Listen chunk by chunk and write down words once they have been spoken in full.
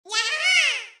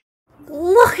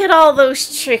Look at all those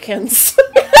chickens.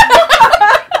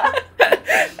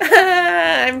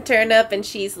 I'm Turnip and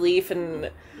she's Leaf, and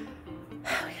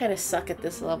we kind of suck at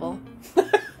this level.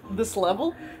 This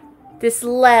level? This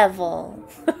level.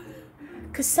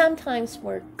 Because sometimes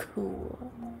we're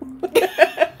cool.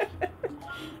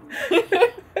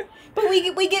 But we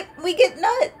get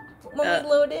nut when we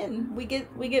load in. We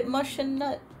get mush and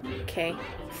nut. Okay.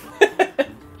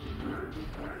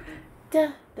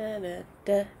 The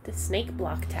snake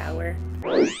block tower.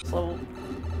 So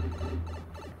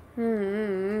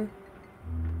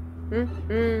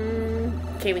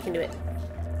Okay, we can do it.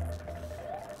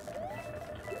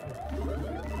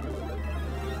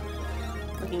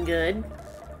 Looking good.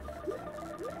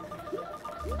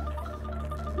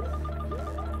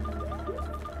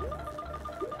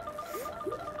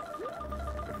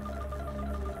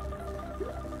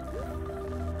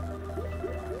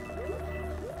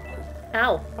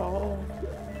 Ow. oh.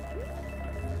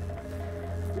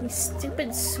 These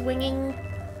stupid swinging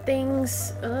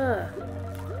things. Ugh.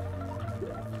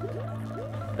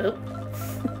 Oh.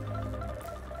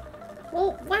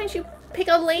 Well, why don't you pick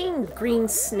a lane, green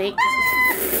snake?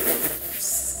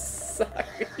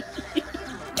 Sorry.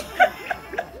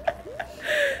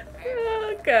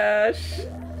 Oh gosh.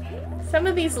 Some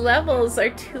of these levels are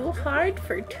too hard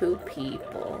for 2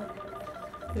 people.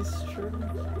 It's true.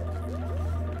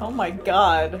 Oh my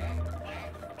god.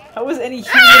 How is any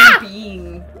human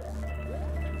being?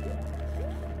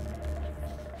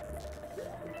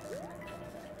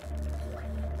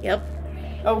 Yep.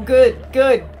 Oh, good,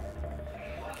 good.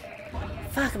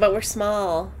 Fuck, but we're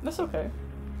small. That's okay.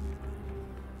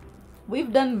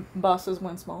 We've done bosses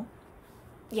when small.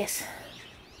 Yes.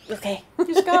 Okay. You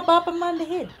just gotta bop them on the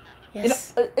head.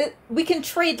 Yes. We can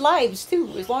trade lives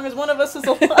too, as long as one of us is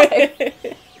alive.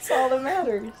 That's all that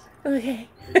matters. Okay.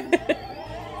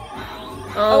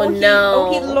 Oh he, no.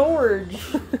 Oh, he Lord.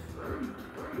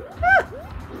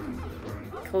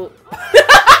 Cool.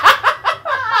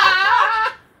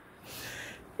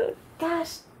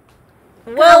 Gosh.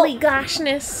 Well,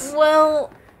 goshness.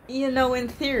 well, you know, in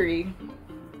theory.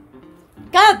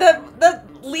 God, that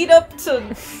lead up to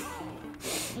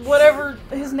whatever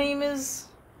his name is.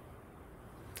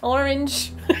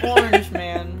 Orange. Orange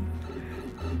Man.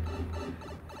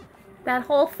 That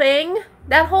whole thing?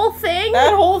 That whole thing?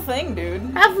 That whole thing, dude.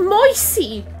 Have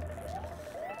Moisey.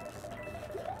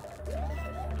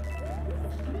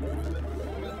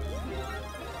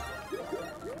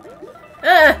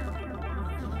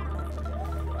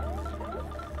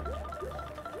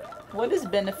 What is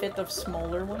benefit of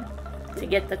smaller one? To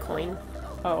get the coin.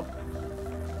 Oh.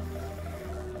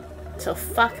 So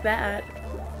fuck that.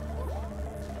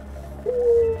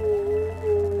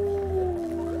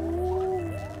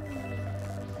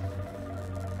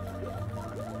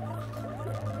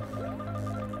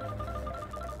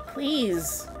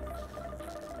 Please.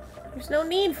 There's no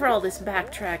need for all this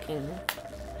backtracking.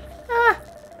 Ah!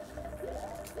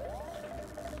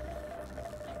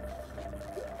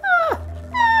 Ah!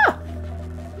 Ah!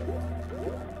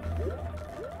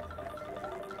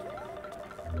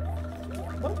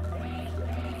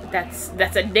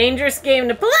 That's a dangerous game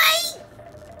to play!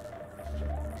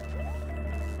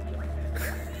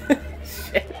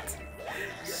 Shit.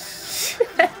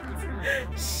 Shit.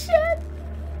 Shit.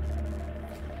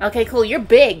 Okay, cool. You're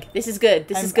big. This is good.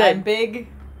 This is good. I'm big.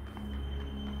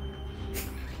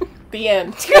 The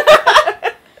end.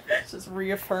 Just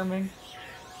reaffirming.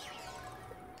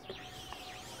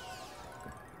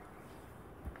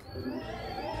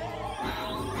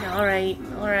 Alright,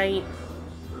 alright.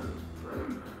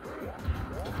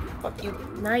 Fuck you.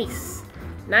 Nice.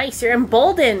 Nice, you're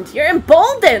emboldened. You're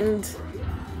emboldened!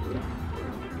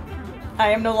 I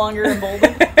am no longer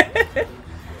emboldened.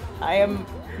 I am...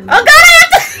 Oh god, I have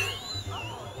to...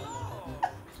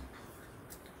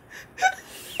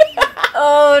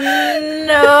 Oh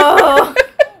no!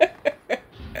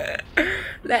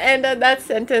 The end of that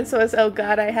sentence was, oh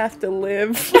god, I have to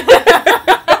live.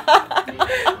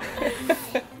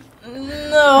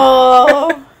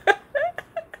 No!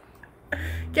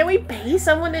 Can we pay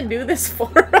someone to do this for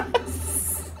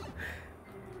us?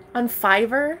 On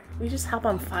Fiverr? We just hop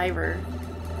on Fiverr.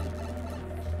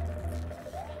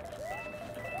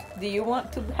 Do you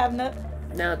want to have nut?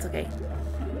 No, it's okay.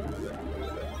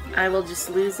 I will just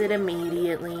lose it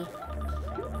immediately.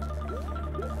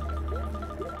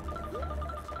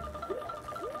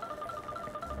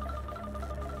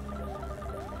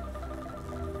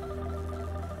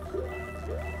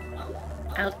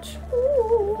 Ouch.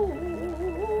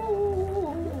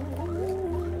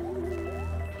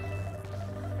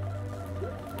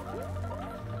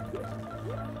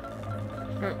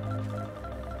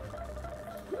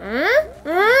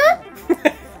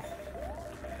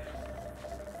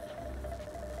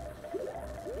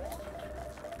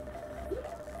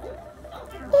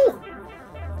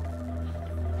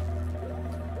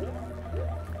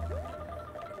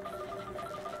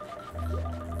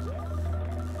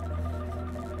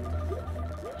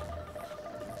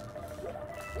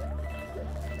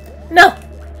 No!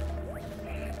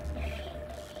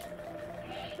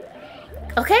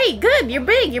 Okay, good. You're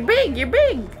big. You're big. You're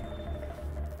big.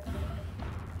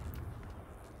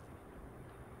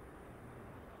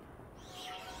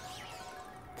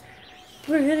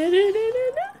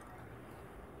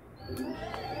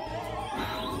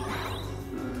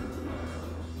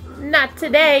 Not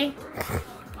today.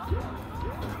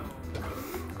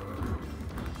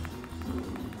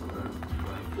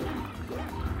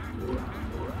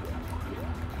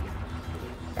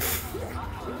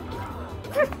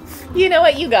 You know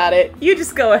what? You got it. You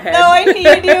just go ahead. No, I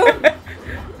need you.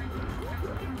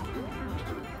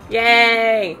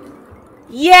 Yay!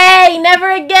 Yay!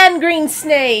 Never again, Green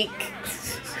Snake!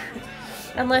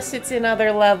 Unless it's in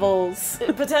other levels.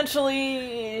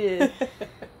 Potentially.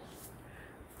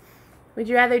 Would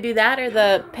you rather do that or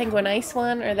the Penguin Ice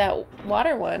one or that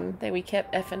water one that we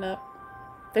kept effing up?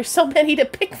 There's so many to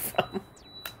pick from.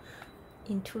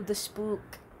 Into the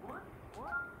spook.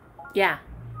 Yeah.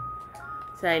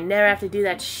 So I never have to do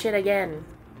that shit again.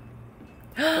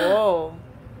 Whoa.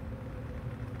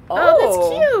 Oh, that's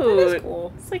cute. That is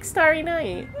cool. It's like Starry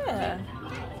Night. Yeah.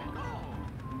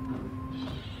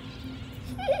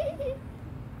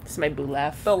 This is my boo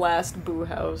laugh. The last Boo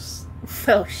House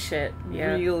Oh shit.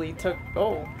 Yeah. really took.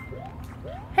 Oh.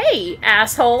 Hey,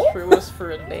 asshole. Threw us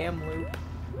for a damn loop.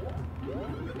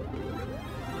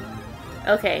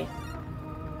 Okay.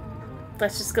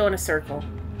 Let's just go in a circle.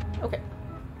 Okay.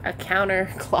 A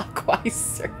counterclockwise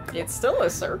circle. It's still a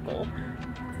circle.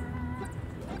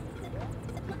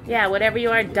 Yeah, whatever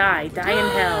you are, die. Die in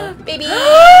hell.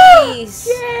 Babies!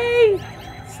 Yay!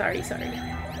 Sorry.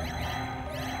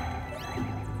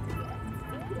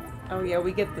 Oh yeah,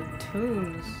 we get the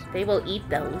tunes. They will eat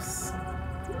those.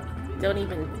 Don't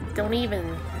even.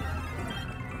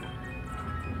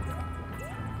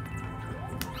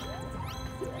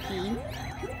 Pee.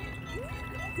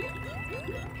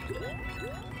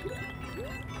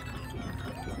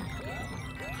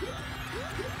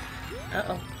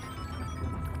 Uh-oh.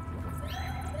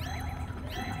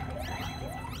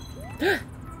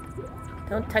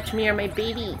 Don't touch me or my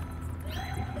baby.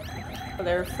 Oh,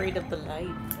 they're afraid of the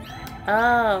light.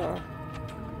 Oh.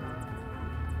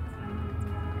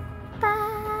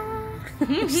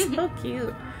 You're so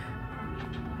cute.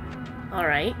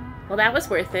 Alright. Well, that was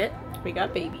worth it. We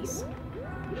got babies.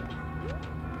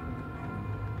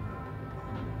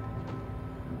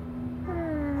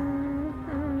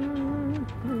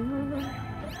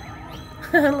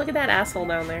 Look at that asshole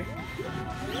down there.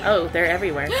 Oh, they're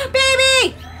everywhere.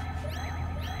 Baby!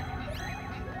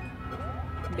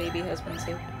 Baby has been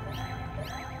saved.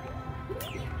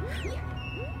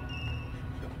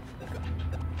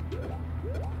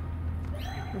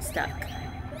 I'm stuck.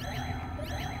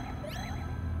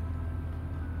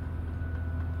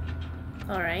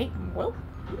 Alright. Well.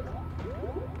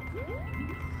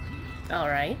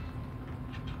 Alright.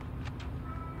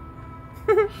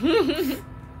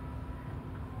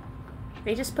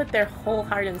 They just put their whole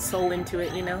heart and soul into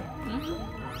it, you know?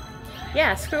 Mm-hmm.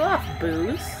 Yeah, screw off,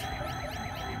 booze.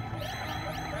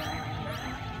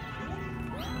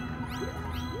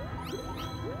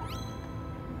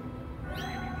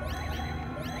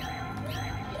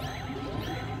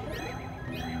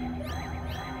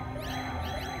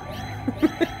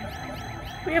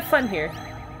 We have fun here.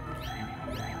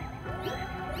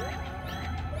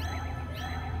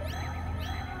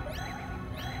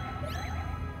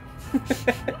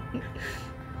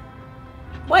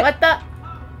 What the?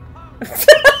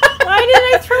 Why did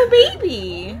I throw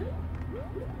baby?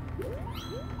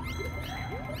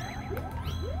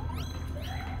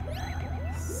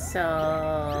 So...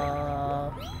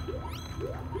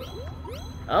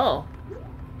 Oh.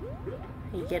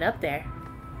 You get up there.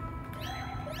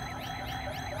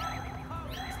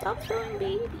 Stop throwing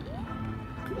baby.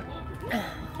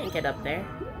 Can't get up there.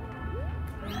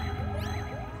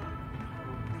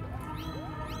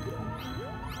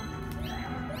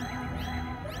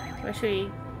 What should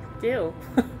we do?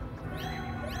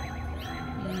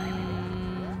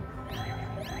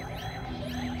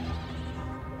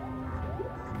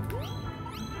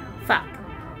 Fuck.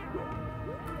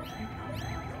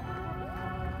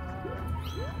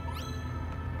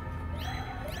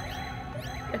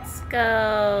 Let's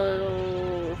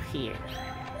go here.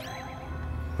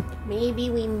 Maybe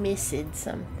we missed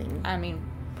something. I mean,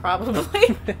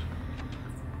 probably.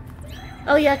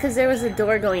 Oh yeah, because there was a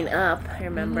door going up, I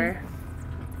remember.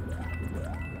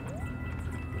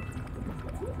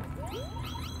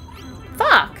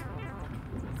 Fuck!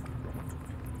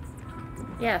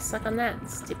 Yeah, suck on that,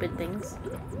 stupid things.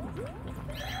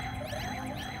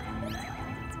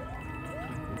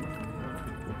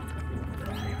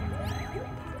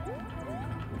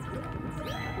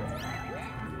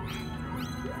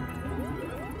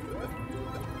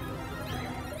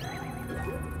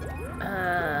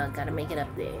 Gotta make it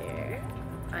up there.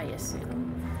 I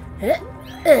assume.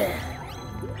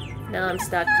 Now I'm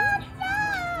stuck.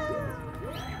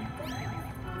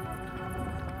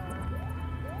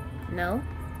 No?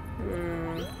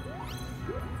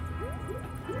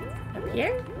 Up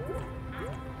here?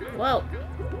 Whoa.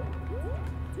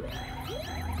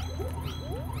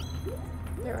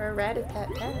 There are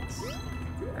rat-a-tat-tats.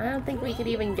 I don't think we could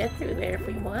even get through there if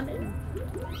we wanted.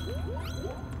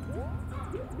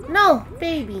 No,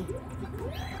 baby.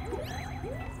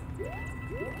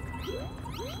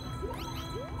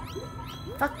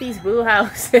 Fuck these boo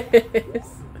houses.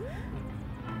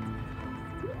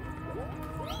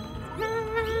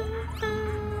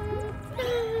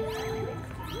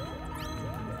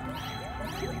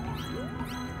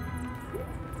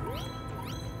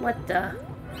 What the?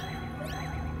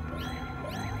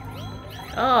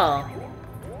 Oh.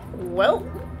 Well.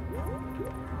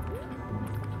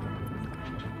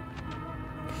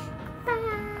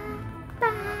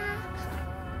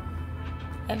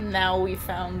 And now we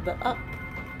found the up.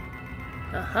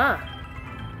 Uh-huh.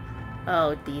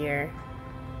 Oh dear.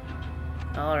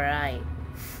 Alright.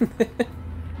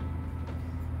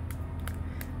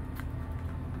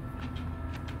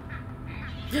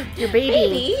 Your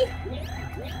baby.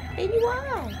 Baby,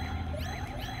 why?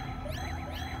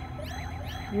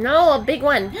 No, a big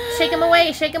one. Shake him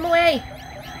away, shake him away.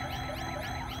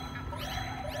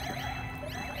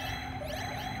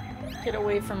 Get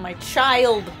away from my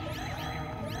child.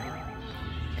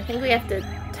 I think we have to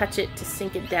touch it to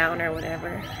sink it down or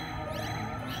whatever.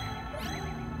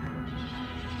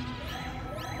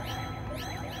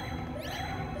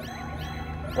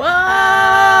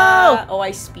 Whoa! Oh,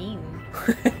 I speed.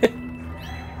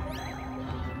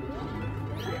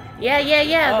 Yeah, that's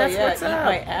yeah, what's eat up.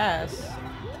 my ass.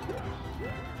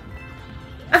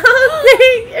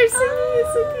 Oh, you're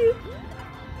so cute.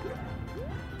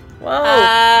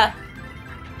 Whoa.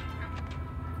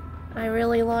 I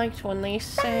really liked when they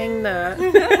sang that.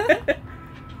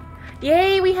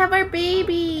 Yay, we have our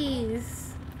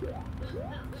babies.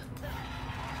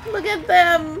 Look at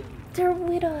them. They're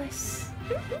with us.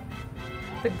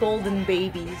 The golden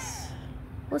babies.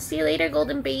 We'll see you later,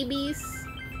 golden babies.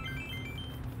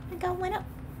 I got one up.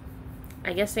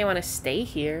 I guess they want to stay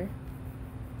here.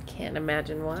 Can't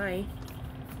imagine why.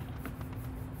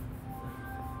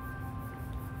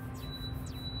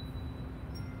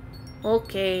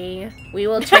 Okay, we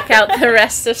will check out the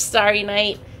rest of Starry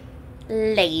Night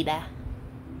later.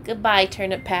 Goodbye,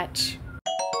 Turnip Patch.